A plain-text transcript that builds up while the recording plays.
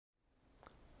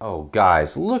Oh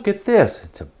guys, look at this.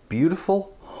 It's a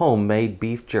beautiful homemade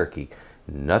beef jerky.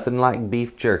 Nothing like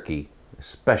beef jerky,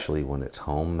 especially when it's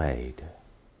homemade.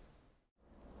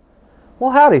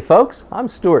 Well, howdy folks. I'm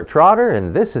Stuart Trotter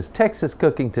and this is Texas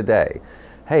Cooking Today.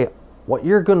 Hey, what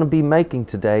you're going to be making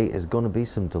today is going to be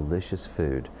some delicious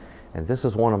food. And this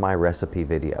is one of my recipe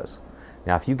videos.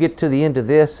 Now, if you get to the end of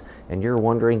this and you're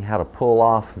wondering how to pull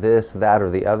off this, that, or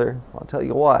the other, I'll tell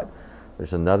you what.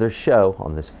 There's another show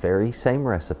on this very same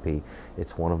recipe.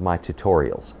 It's one of my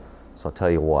tutorials. So I'll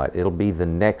tell you what, it'll be the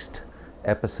next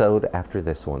episode after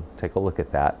this one. Take a look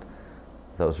at that.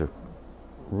 Those are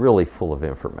really full of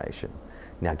information.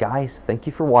 Now guys, thank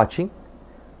you for watching.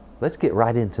 Let's get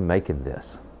right into making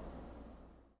this.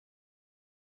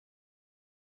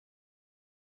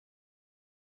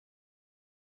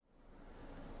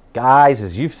 Guys,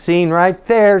 as you've seen right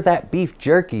there, that beef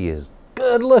jerky is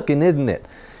good looking, isn't it?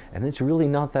 And it's really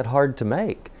not that hard to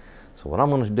make. So what I'm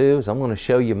going to do is I'm going to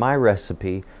show you my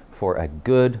recipe for a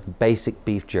good basic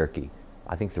beef jerky.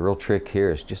 I think the real trick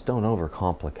here is just don't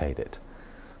overcomplicate it.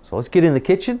 So let's get in the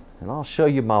kitchen and I'll show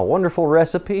you my wonderful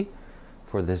recipe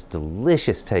for this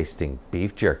delicious tasting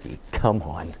beef jerky. Come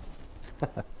on.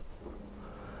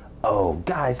 Oh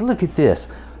guys, look at this.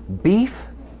 Beef,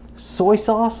 soy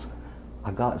sauce.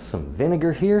 I've got some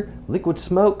vinegar here, liquid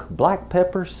smoke, black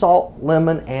pepper, salt,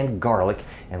 lemon, and garlic.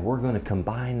 And we're going to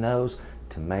combine those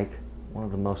to make one of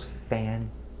the most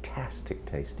fantastic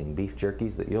tasting beef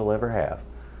jerkies that you'll ever have.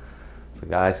 So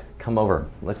guys, come over.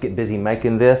 Let's get busy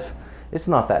making this. It's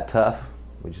not that tough.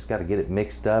 We just got to get it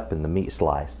mixed up and the meat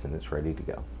sliced and it's ready to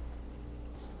go.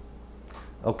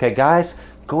 Okay guys,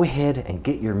 go ahead and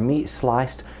get your meat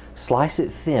sliced. Slice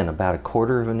it thin, about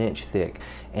 1/4 of an inch thick.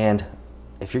 And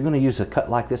if you're going to use a cut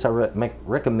like this, I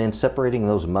recommend separating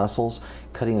those muscles,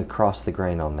 cutting across the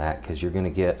grain on that, because you're going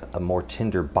to get a more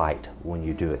tender bite when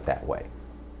you do it that way.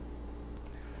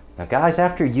 Now guys,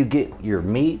 after you get your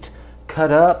meat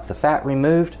cut up, the fat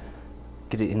removed,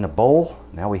 get it in a bowl.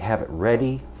 Now we have it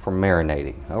ready for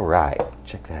marinating. All right,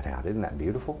 check that out. Isn't that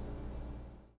beautiful?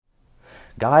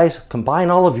 Guys, combine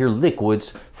all of your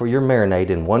liquids for your marinade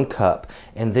in 1 cup,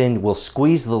 and then we'll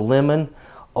squeeze the lemon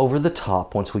over the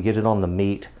top. Once we get it on the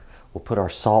meat, we'll put our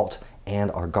salt and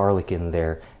our garlic in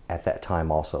there at that time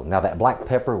also. Now that black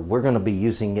pepper, we're going to be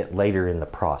using it later in the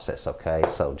process, okay?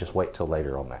 So just wait till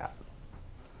later on that.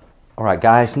 All right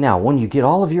guys, now when you get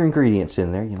all of your ingredients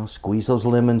in there, squeeze those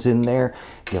lemons in there,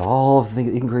 get all of the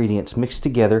ingredients mixed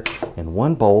together in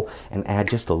one bowl, and add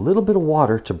just a little bit of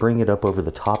water to bring it up over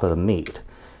the top of the meat.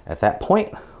 At that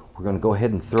point, we're going to go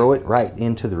ahead and throw it right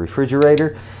into the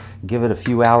refrigerator, give it a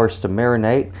few hours to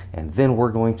marinate, and then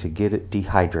we're going to get it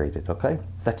dehydrated, okay?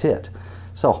 That's it.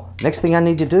 So next thing I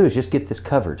need to do is just get this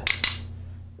covered.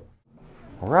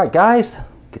 All right guys,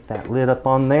 get that lid up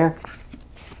on there.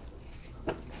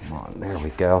 Come on, there we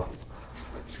go.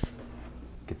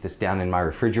 Get this down in my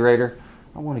refrigerator.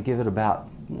 I want to give it about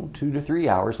 2 to 3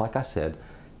 hours, like I said.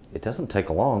 It doesn't take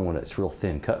long when it's real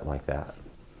thin cut like that.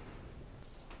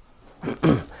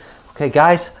 Okay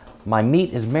guys, my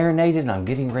meat is marinated and I'm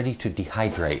getting ready to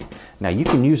dehydrate. Now you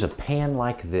can use a pan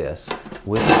like this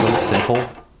with some simple,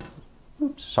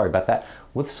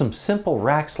 with some simple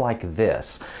racks like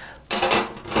this.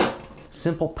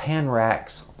 Simple pan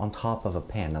racks on top of a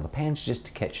pan. Now the pan's just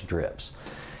to catch drips.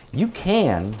 You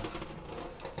can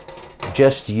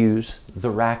just use the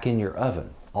rack in your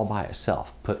oven all by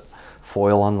itself. Put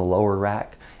foil on the lower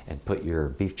rack and put your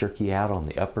beef jerky out on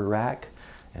the upper rack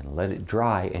and let it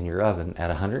dry in your oven at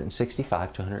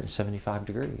 165 to 175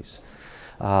 degrees.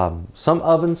 Some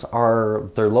ovens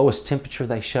their lowest temperature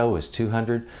they show is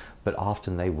 200, but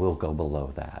often they will go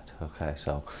below that. Okay,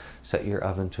 so set your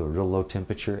oven to a real low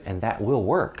temperature and that will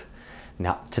work.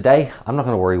 Now today, I'm not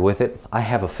going to worry with it. I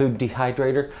have a food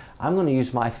dehydrator. I'm going to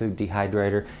use my food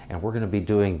dehydrator and we're going to be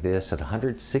doing this at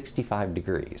 165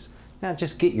 degrees. Now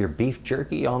just get your beef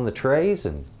jerky on the trays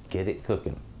and get it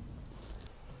cooking.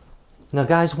 Now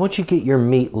guys, once you get your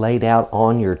meat laid out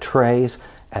on your trays,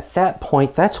 at that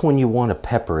point, that's when you want to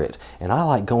pepper it. And I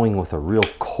like going with a real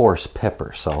coarse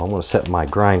pepper, so I'm going to set my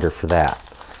grinder for that.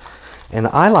 And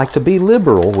I like to be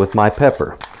liberal with my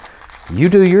pepper. You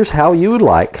do yours how you would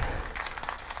like.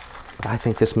 But I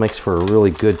think this makes for a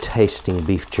really good tasting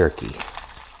beef jerky.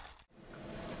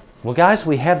 Well guys,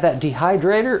 we have that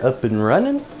dehydrator up and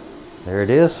running. There it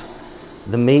is.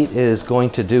 The meat is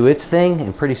going to do its thing,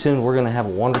 and pretty soon we're going to have a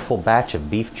wonderful batch of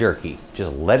beef jerky.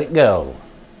 Just let it go.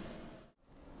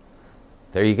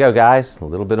 There you go guys, a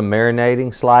little bit of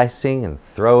marinating, slicing, and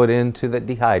throw it into the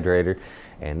dehydrator,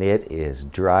 and it is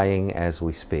drying as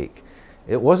we speak.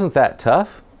 It wasn't that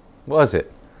tough, was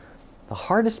it? The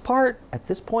hardest part at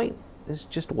this point is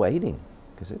just waiting,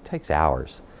 because it takes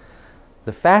hours.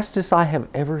 The fastest I have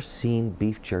ever seen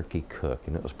beef jerky cook,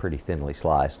 and it was pretty thinly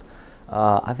sliced,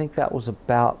 I think that was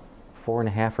about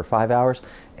 4.5 or 5 hours,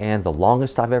 and the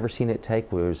longest I've ever seen it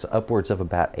take was upwards of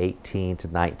about 18 to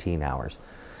 19 hours.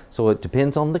 So it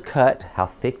depends on the cut, how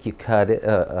thick you cut it,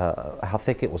 how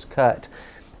thick it was cut,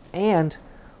 and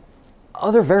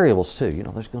other variables too. You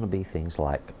know, there's going to be things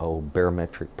like,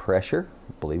 barometric pressure.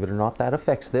 Believe it or not, that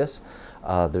affects this.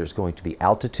 There's going to be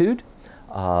altitude,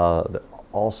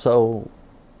 also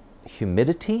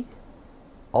humidity.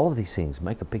 All of these things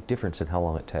make a big difference in how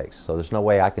long it takes. So there's no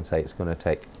way I can say it's going to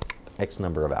take X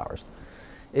number of hours.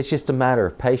 It's just a matter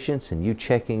of patience and you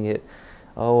checking it,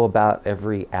 about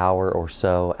every hour or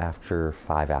so after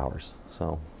 5 hours.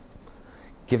 So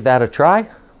give that a try.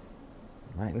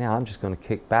 Right now I'm just going to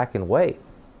kick back and wait.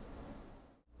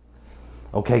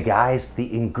 Okay guys,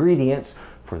 the ingredients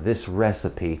for this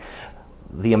recipe.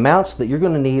 The amounts that you're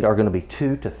going to need are going to be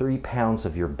 2 to 3 pounds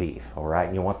of your beef, all right?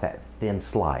 And you want that thin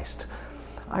sliced.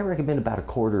 I recommend about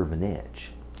 1/4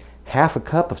 inch. 1/2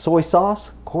 cup of soy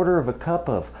sauce, 1/4 cup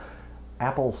of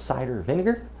apple cider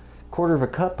vinegar,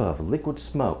 1/4 cup of liquid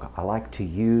smoke. I like to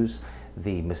use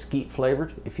the mesquite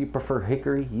flavored. If you prefer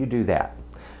hickory, you do that.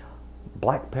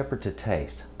 Black pepper to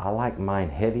taste. I like mine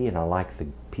heavy and I like the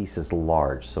pieces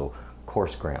large, so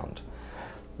coarse ground.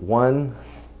 1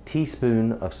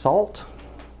 teaspoon of salt,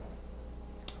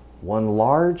 1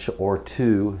 large or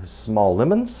 2 small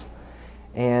lemons,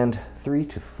 and 3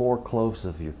 to 4 cloves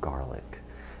of your garlic.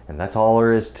 And that's all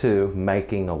there is to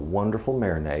making a wonderful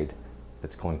marinade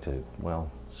that's going to, well,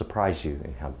 surprise you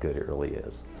in how good it really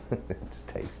is. It's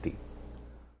tasty.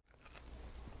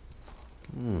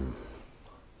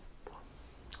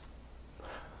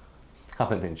 I've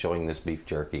been enjoying this beef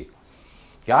jerky.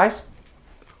 Guys,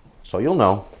 so you'll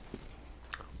know,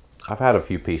 I've had a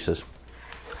few pieces.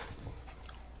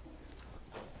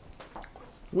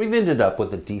 We've ended up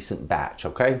with a decent batch,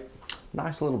 okay?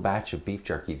 Nice little batch of beef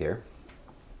jerky there.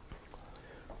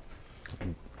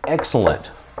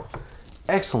 Excellent,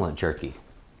 excellent jerky.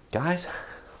 Guys,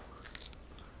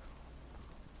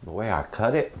 the way I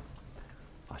cut it,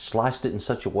 I sliced it in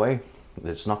such a way that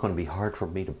it's not going to be hard for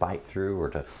me to bite through,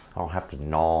 or I don't have to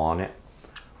gnaw on it.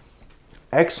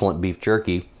 Excellent beef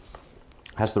jerky.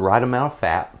 Has the right amount of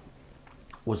fat.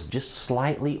 Was just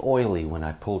slightly oily when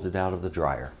I pulled it out of the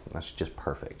dryer. That's just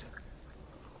perfect.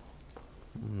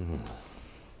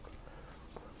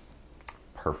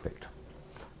 Perfect.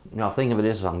 Now, the thing of it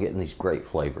is I'm getting these great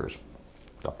flavors.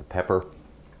 Got the pepper,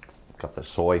 got the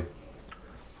soy,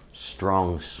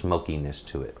 strong smokiness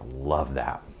to it. Love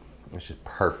that. It's just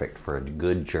perfect for a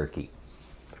good jerky.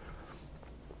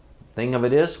 Thing of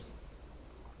it is,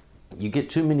 you get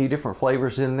too many different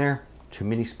flavors in there, too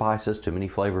many spices, too many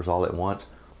flavors all at once,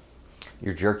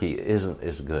 your jerky isn't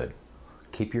as good.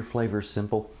 Keep your flavors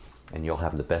simple and you'll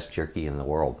have the best jerky in the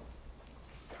world.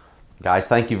 Guys,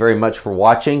 thank you very much for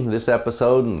watching this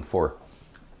episode and for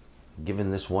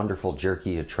giving this wonderful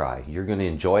jerky a try. You're going to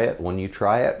enjoy it when you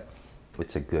try it.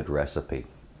 It's a good recipe.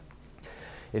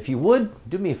 If you would,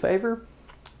 do me a favor,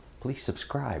 please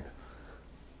subscribe.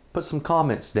 Put some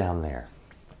comments down there.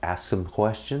 Ask some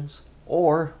questions,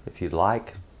 or if you'd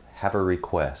like, have a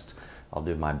request. I'll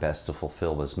do my best to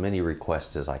fulfill as many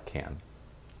requests as I can.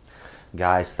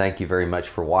 Guys, thank you very much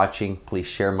for watching. Please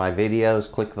share my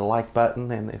videos, click the like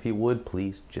button, and if you would,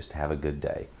 please just have a good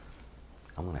day.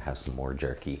 I'm going to have some more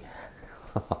jerky.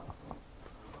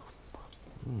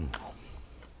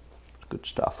 Good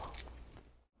stuff.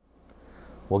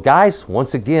 Well guys,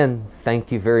 once again,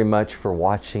 thank you very much for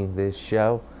watching this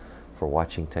show, for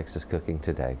watching Texas Cooking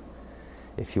Today.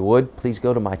 If you would, please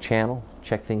go to my channel,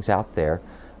 check things out there.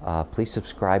 Please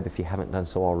subscribe if you haven't done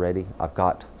so already. I've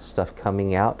got stuff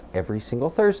coming out every single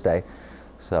Thursday,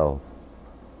 so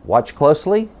watch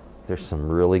closely. There's some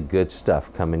really good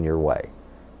stuff coming your way.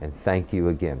 And thank you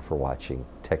again for watching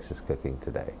Texas Cooking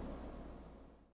Today.